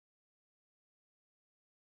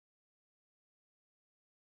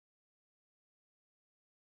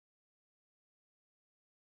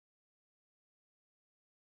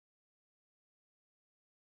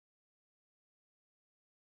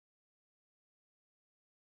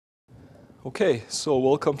Okay, so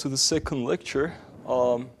welcome to the second lecture.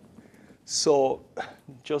 So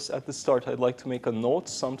just at the start, I'd like to make a note.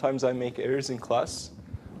 Sometimes I make errors in class,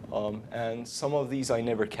 and some of these I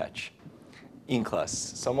never catch in class.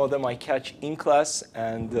 Some of them I catch in class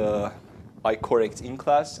and I correct in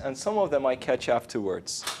class, and some of them I catch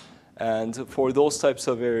afterwards. And for those types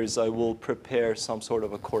of errors, I will prepare some sort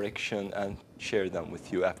of a correction and share them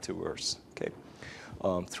with you afterwards, okay,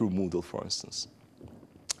 through Moodle, for instance.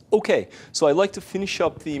 Okay, so I'd like to finish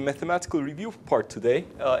up the mathematical review part today.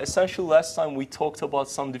 Essentially, last time we talked about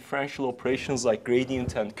some differential operations like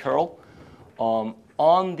gradient and curl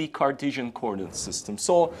on the Cartesian coordinate system.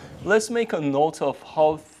 So let's make a note of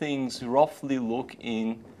how things roughly look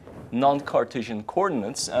in non-Cartesian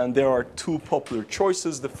coordinates. And there are two popular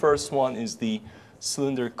choices. The first one is the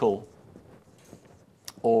cylindrical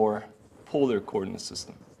or polar coordinate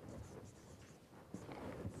system.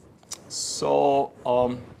 So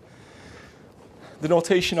the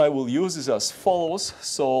notation I will use is as follows.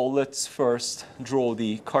 So let's first draw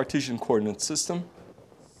the Cartesian coordinate system.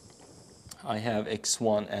 I have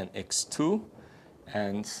x1 and x2,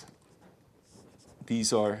 and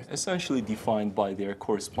these are essentially defined by their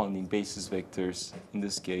corresponding basis vectors, in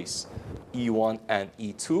this case e1 and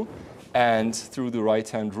e2. And through the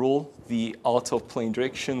right-hand rule, the out-of-plane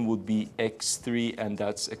direction would be x3, and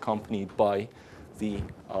that's accompanied by the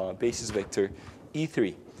basis vector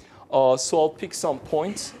e3. So I'll pick some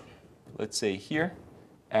point, let's say here,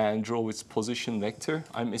 and draw its position vector.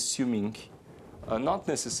 I'm assuming not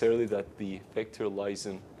necessarily that the vector lies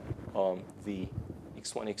in the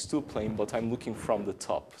x1, x2 plane, but I'm looking from the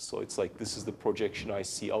top. So it's like this is the projection I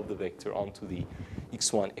see of the vector onto the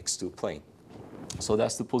x1, x2 plane. So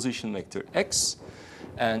that's the position vector x,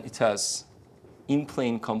 and it has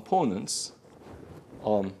in-plane components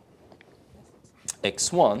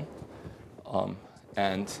x1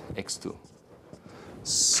 and x2.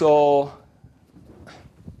 So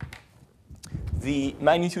the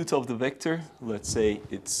magnitude of the vector, let's say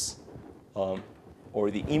it's, or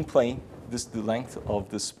the in-plane, the length of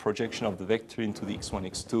this projection of the vector into the x1,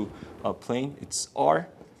 x2 plane, it's r.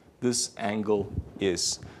 This angle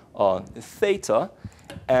is theta.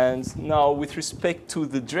 And now with respect to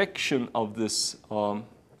the direction of this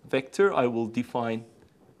vector, I will define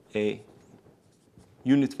a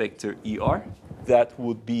unit vector er. That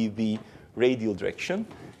would be the radial direction.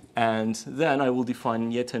 And then I will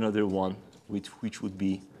define yet another one, which would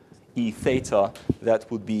be e theta. That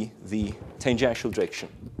would be the tangential direction.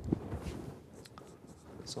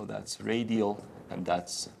 So that's radial, and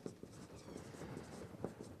that's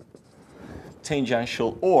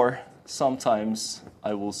tangential, or sometimes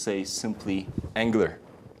I will say simply angular.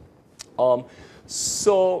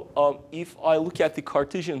 So if I look at the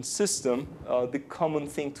Cartesian system, the common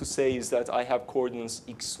thing to say is that I have coordinates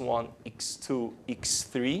x1, x2,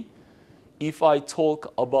 x3. If I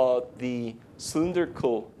talk about the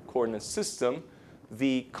cylindrical coordinate system,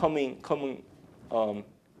 the common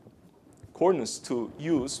coordinates to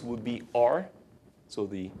use would be r, so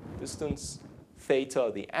the distance,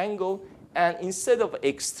 theta, the angle, and instead of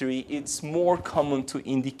x3, it's more common to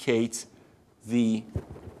indicate the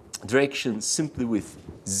direction simply with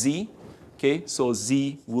z. Okay, so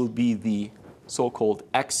z will be the so-called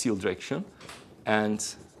axial direction,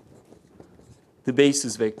 and the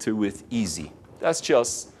basis vector with ez. That's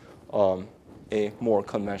just a more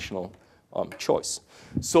conventional choice.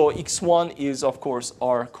 So x1 is, of course,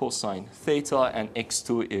 r cosine theta, and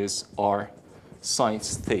x2 is r sine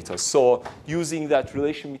theta. So using that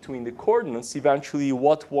relation between the coordinates, eventually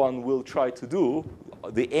what one will try to do,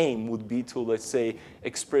 the aim would be to, let's say,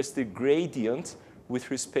 express the gradient with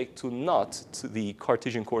respect to not to the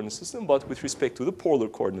Cartesian coordinate system, but with respect to the polar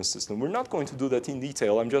coordinate system. We're not going to do that in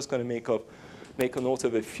detail. I'm just going to make a note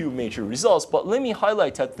of a few major results. But let me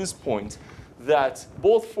highlight at this point that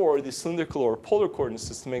both for the cylindrical or polar coordinate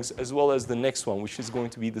system as well as the next one, which is going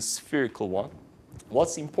to be the spherical one,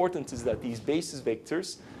 what's important is that these basis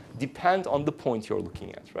vectors depend on the point you're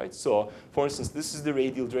looking at, right? So, for instance, this is the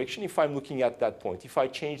radial direction if I'm looking at that point. If I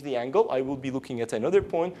change the angle, I will be looking at another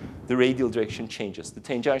point. The radial direction changes. The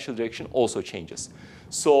tangential direction also changes.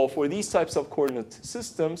 So for these types of coordinate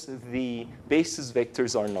systems, the basis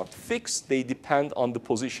vectors are not fixed. They depend on the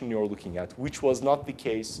position you're looking at, which was not the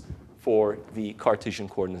case for the Cartesian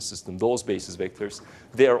coordinate system. Those basis vectors,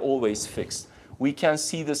 they are always fixed. We can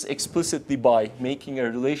see this explicitly by making a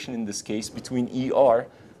relation in this case between ER,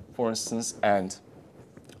 for instance, and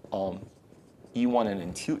E1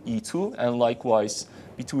 and E2, and likewise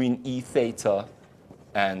between E theta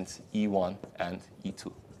and E1 and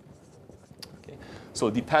E2. Okay. So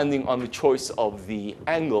depending on the choice of the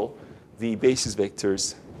angle, the basis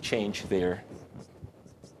vectors change their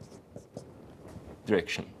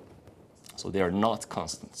direction. So they are not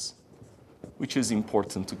constants, which is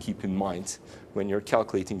important to keep in mind when you're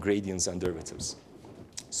calculating gradients and derivatives.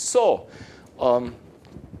 So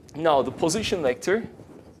now the position vector,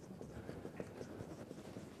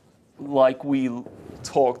 like we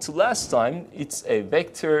talked last time, it's a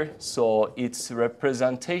vector, so its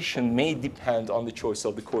representation may depend on the choice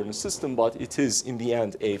of the coordinate system, but it is in the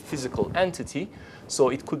end a physical entity. So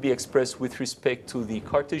it could be expressed with respect to the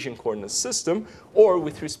Cartesian coordinate system or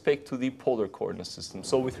with respect to the polar coordinate system.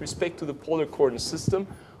 So with respect to the polar coordinate system,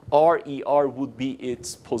 RER would be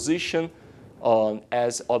its position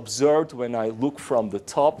as observed when I look from the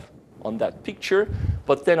top on that picture.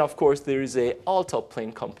 But then, of course, there is a alta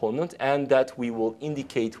plane component, and that we will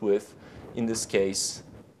indicate with, in this case,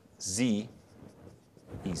 Z,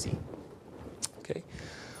 EZ. Okay.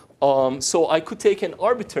 So I could take an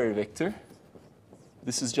arbitrary vector.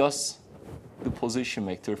 This is just the position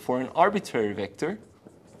vector. For an arbitrary vector,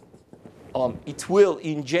 it will,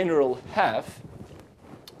 in general, have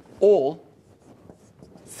all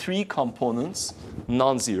three components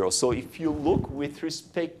non-zero. So if you look with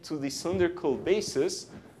respect to the cylindrical basis,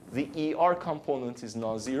 the ER component is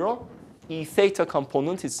non-zero. E theta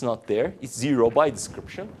component is not there. It's zero by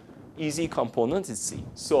description. EZ component is Z.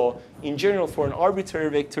 So in general, for an arbitrary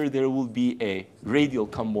vector, there will be a radial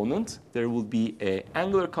component, there will be an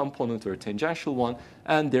angular component or a tangential one,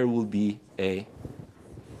 and there will be a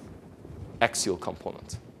axial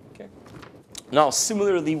component. Okay. Now,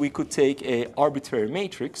 similarly, we could take an arbitrary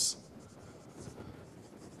matrix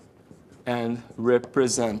and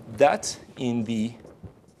represent that in the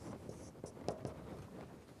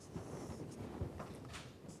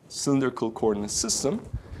cylindrical coordinate system.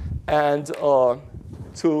 And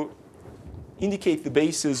to indicate the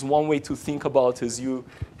basis, one way to think about is you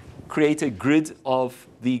create a grid of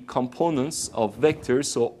the components of vectors,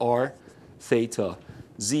 so R theta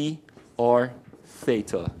Z, R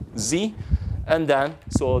theta Z. And then,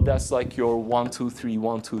 so that's like your 1, 2, 3,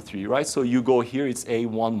 1, 2, 3, right? So you go here, it's A,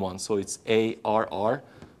 1, 1. So it's A, R, R,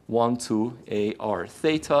 1, 2, A, R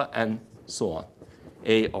theta, and so on.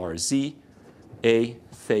 A, R, Z, A,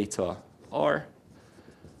 theta, R,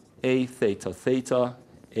 A, theta, theta,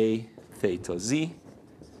 A, theta, Z,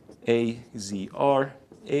 A, Z, R,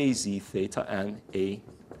 A, Z, theta, and A,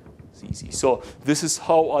 Z, Z. So this is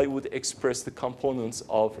how I would express the components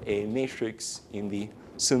of a matrix in the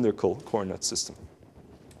cylindrical coordinate system.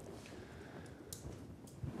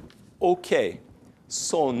 Okay,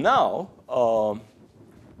 so now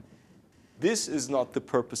this is not the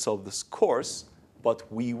purpose of this course, but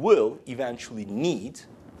we will eventually need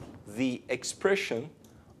the expression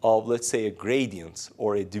of, let's say, a gradient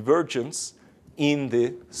or a divergence in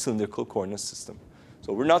the cylindrical coordinate system.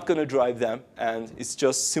 So we're not going to drive them, and it's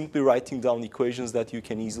just simply writing down equations that you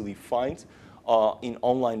can easily find in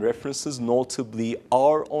online references, notably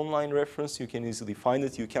our online reference. You can easily find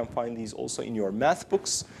it. You can find these also in your math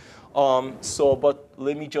books. But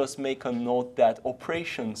let me just make a note that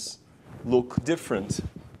operations look different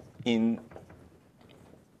in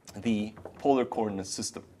the polar coordinate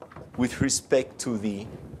system with respect to the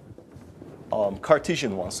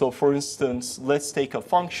Cartesian one. So for instance, let's take a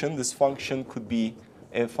function. This function could be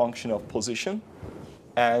a function of position.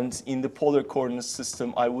 And in the polar coordinate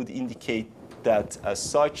system, I would indicate that as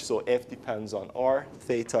such. So f depends on r,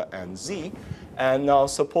 theta, and z. And now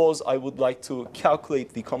suppose I would like to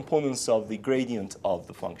calculate the components of the gradient of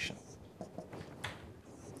the function.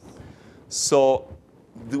 So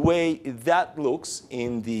the way that looks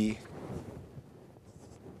in the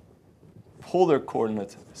polar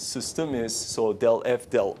coordinate system is, so del f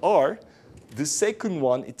del r. The second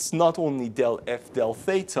one, it's not only del f del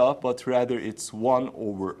theta, but rather it's 1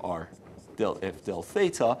 over r del f del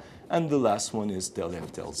theta. And the last one is del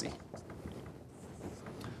f del z.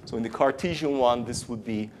 So in the Cartesian one, this would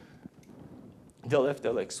be del f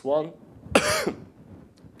del x1,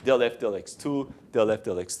 del f del x2, del f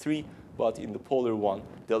del x3. But in the polar one,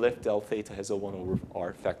 del f del theta has a 1 over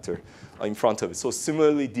r factor in front of it. So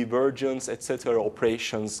similarly, divergence, etc.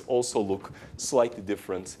 operations also look slightly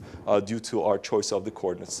different due to our choice of the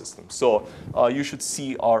coordinate system. So you should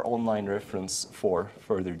see our online reference for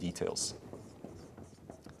further details.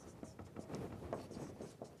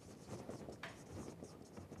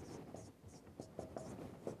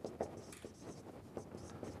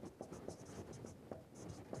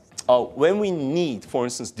 When we need, for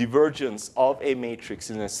instance, divergence of a matrix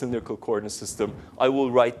in a cylindrical coordinate system, I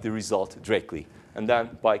will write the result directly. And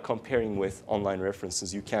then by comparing with online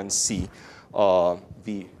references, you can see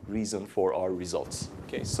the reason for our results.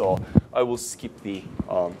 Okay, so I will skip the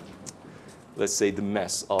let's say, the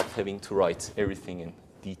mess of having to write everything in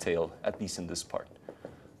detail, at least in this part.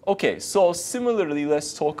 Okay, so similarly,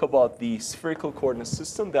 let's talk about the spherical coordinate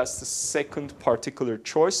system. That's the second particular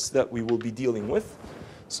choice that we will be dealing with.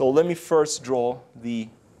 So let me first draw the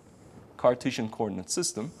Cartesian coordinate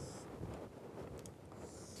system.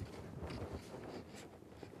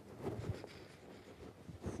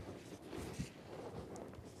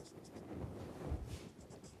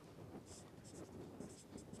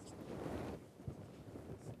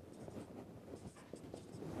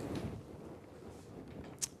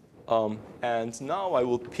 And now I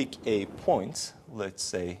will pick a point, let's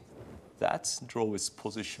say that, draw its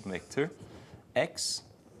position vector, x.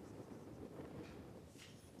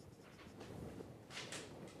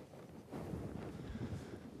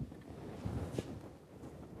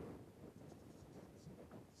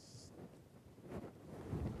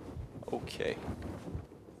 Okay.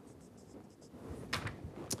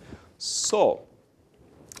 So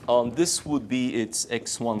this would be its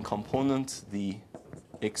x1 component, the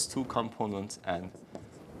x2 component, and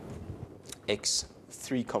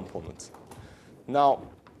x3 component. Now,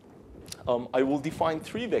 I will define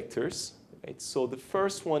three vectors. Right? So the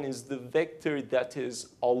first one is the vector that is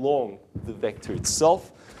along the vector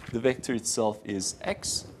itself. The vector itself is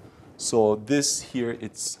x. So this here,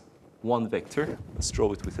 it's one vector. Let's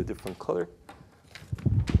draw it with a different color.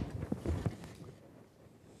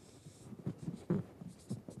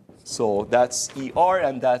 So that's ER,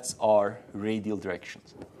 and that's our radial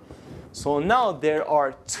directions. So now there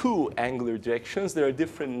are two angular directions. There are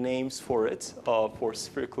different names for it, for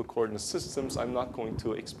spherical coordinate systems. I'm not going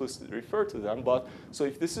to explicitly refer to them. But so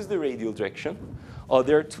if this is the radial direction,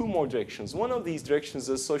 there are two more directions. One of these directions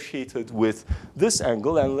is associated with this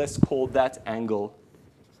angle, and let's call that angle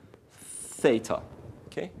theta.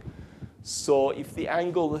 Okay? So if the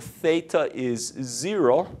angle theta is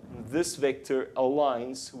 0, this vector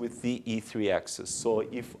aligns with the E3 axis. So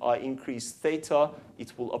if I increase theta,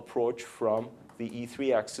 it will approach from the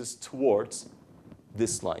E3 axis towards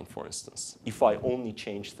this line, for instance. If I only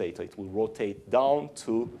change theta, it will rotate down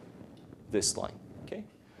to this line. Okay?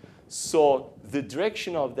 So the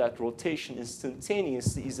direction of that rotation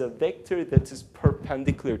instantaneously is a vector that is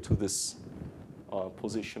perpendicular to this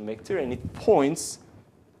position vector, and it points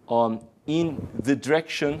in the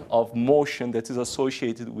direction of motion that is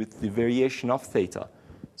associated with the variation of theta.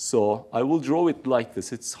 So I will draw it like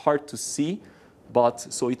this. It's hard to see, but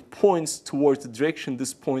so it points towards the direction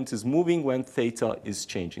this point is moving when theta is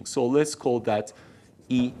changing. So let's call that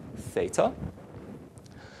E theta.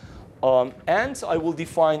 And I will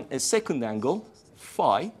define a second angle,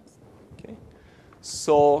 phi.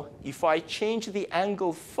 So if I change the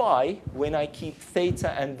angle phi when I keep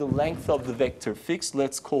theta and the length of the vector fixed,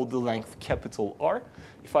 let's call the length capital R.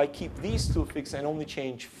 If I keep these two fixed and only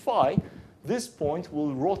change phi, this point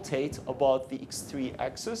will rotate about the x3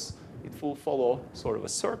 axis. It will follow sort of a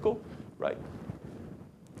circle, right?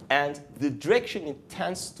 And the direction it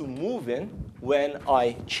tends to move in when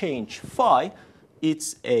I change phi,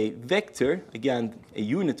 it's a vector, again, a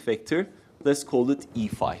unit vector. Let's call it E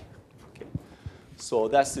phi. So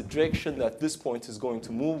that's the direction that this point is going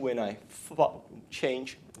to move when I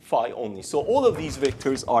change phi only. So all of these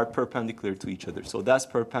vectors are perpendicular to each other. So that's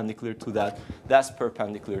perpendicular to that, that's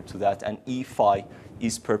perpendicular to that, and E phi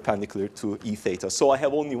is perpendicular to E theta. So I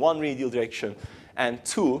have only one radial direction and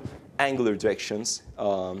two angular directions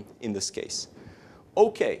in this case.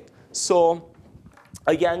 Okay, so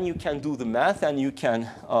again, you can do the math, and you can,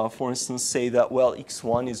 for instance, say that, well,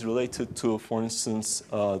 x1 is related to, for instance,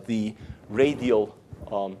 the radial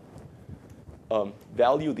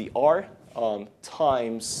value, the R,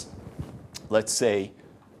 times, let's say,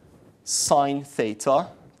 sine theta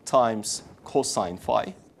times cosine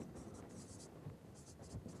phi.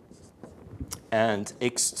 And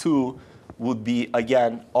x2 would be,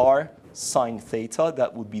 again, R sine theta.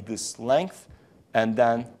 That would be this length. And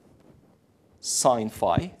then sine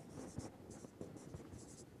phi.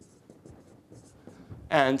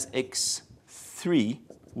 And x3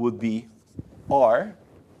 would be R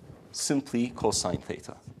simply cosine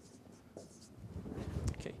theta.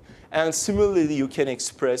 Okay. And similarly, you can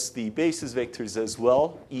express the basis vectors as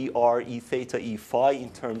well, ER, E theta, E phi, in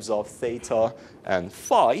terms of theta and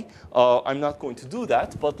phi. I'm not going to do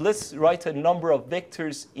that, but let's write a number of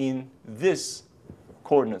vectors in this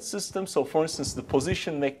coordinate system. So for instance, the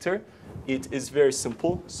position vector, it is very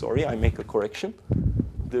simple. Sorry, I make a correction.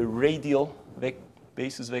 The radial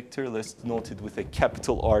basis vector, let's note it with a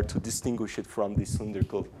capital R to distinguish it from the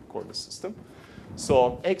cylindrical coordinate system.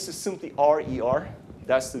 So x is simply R, ER.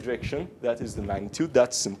 That's the direction. That is the magnitude.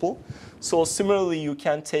 That's simple. So similarly, you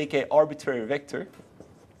can take an arbitrary vector.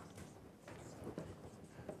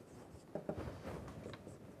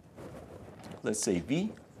 let's say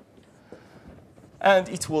V. And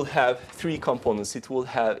it will have three components. It will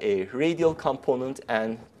have a radial component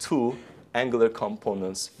and two angular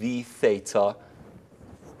components, V theta,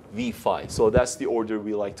 V phi. So that's the order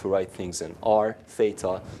we like to write things in, R,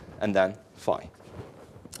 theta, and then phi.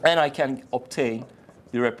 And I can obtain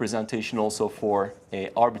the representation also for an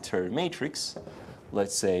arbitrary matrix,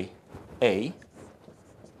 let's say A.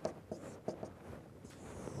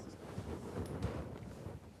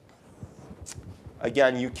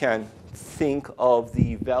 Again, you can think of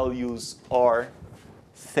the values R,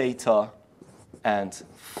 theta, and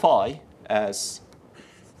phi as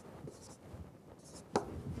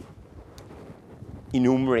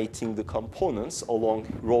enumerating the components along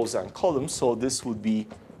rows and columns. So this would be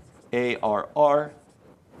ARR,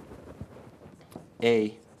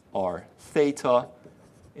 AR theta,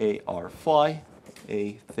 AR phi,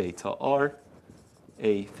 A theta R,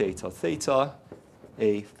 A theta theta,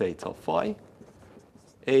 A theta phi,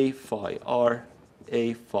 A phi R,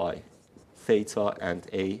 A phi theta, and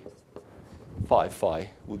A phi phi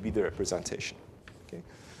would be the representation. Okay.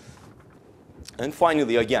 And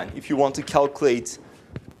finally, again, if you want to calculate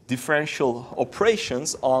differential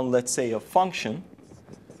operations on, let's say, a function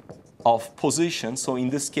of position, so in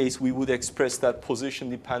this case, we would express that position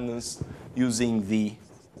dependence using the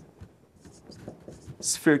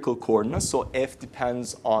spherical coordinates. So F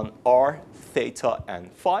depends on R, theta,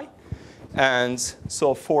 and phi. And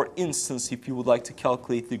so, for instance, if you would like to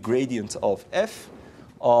calculate the gradient of F,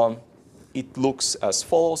 it looks as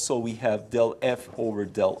follows. So we have del F over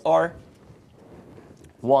del R,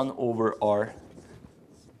 1 over R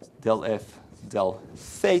del F del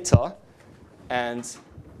theta, and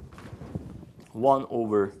 1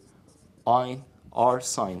 over I R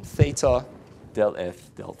sine theta del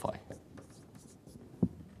F del phi.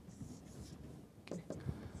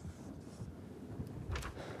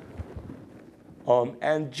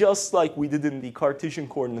 And just like we did in the Cartesian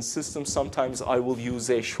coordinate system, sometimes I will use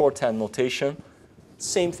a shorthand notation.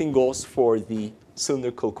 Same thing goes for the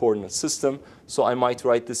cylindrical coordinate system. So I might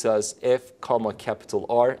write this as F comma capital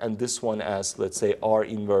R, and this one as, let's say, R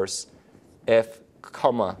inverse F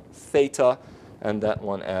comma theta, and that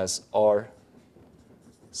one as R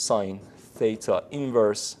sine theta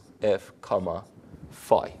inverse F comma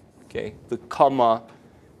phi. Okay, the comma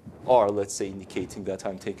R, let's say, indicating that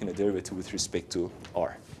I'm taking a derivative with respect to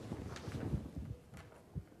R.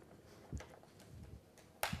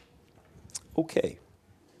 Okay.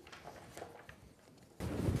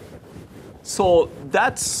 So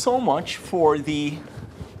that's so much for the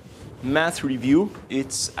math review.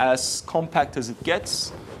 It's as compact as it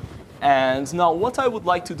gets. And now what I would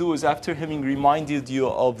like to do is, after having reminded you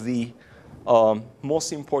of the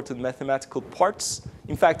most important mathematical parts,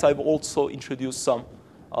 in fact, I've also introduced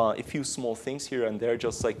a few small things here and there,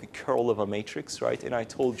 just like the curl of a matrix, right? And I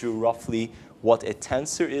told you roughly what a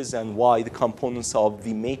tensor is and why the components of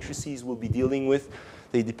the matrices we'll be dealing with,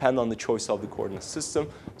 they depend on the choice of the coordinate system.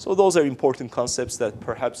 So those are important concepts that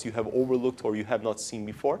perhaps you have overlooked or you have not seen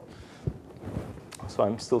before. So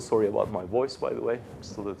I'm still sorry about my voice, by the way. I'm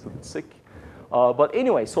still a little bit sick. But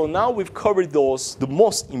anyway, so now we've covered the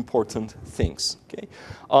most important things. Okay?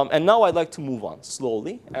 And now I'd like to move on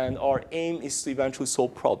slowly. And our aim is to eventually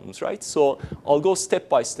solve problems, right? So I'll go step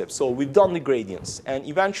by step. So we've done the gradients and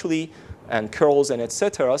eventually, and curls and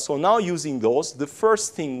etc. So now using those, the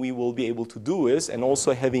first thing we will be able to do is, and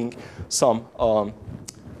also having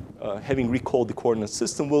recalled the coordinate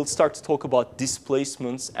system, we'll start to talk about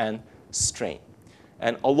displacements and strain.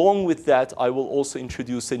 And along with that, I will also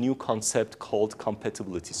introduce a new concept called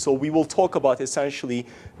compatibility. So we will talk about essentially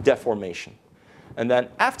deformation. And then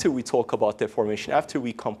after we talk about deformation, after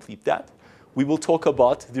we complete that, we will talk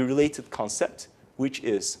about the related concept, which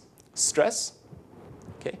is stress,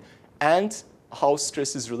 okay, and how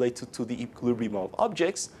stress is related to the equilibrium of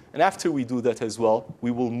objects. And after we do that as well, we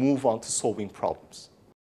will move on to solving problems.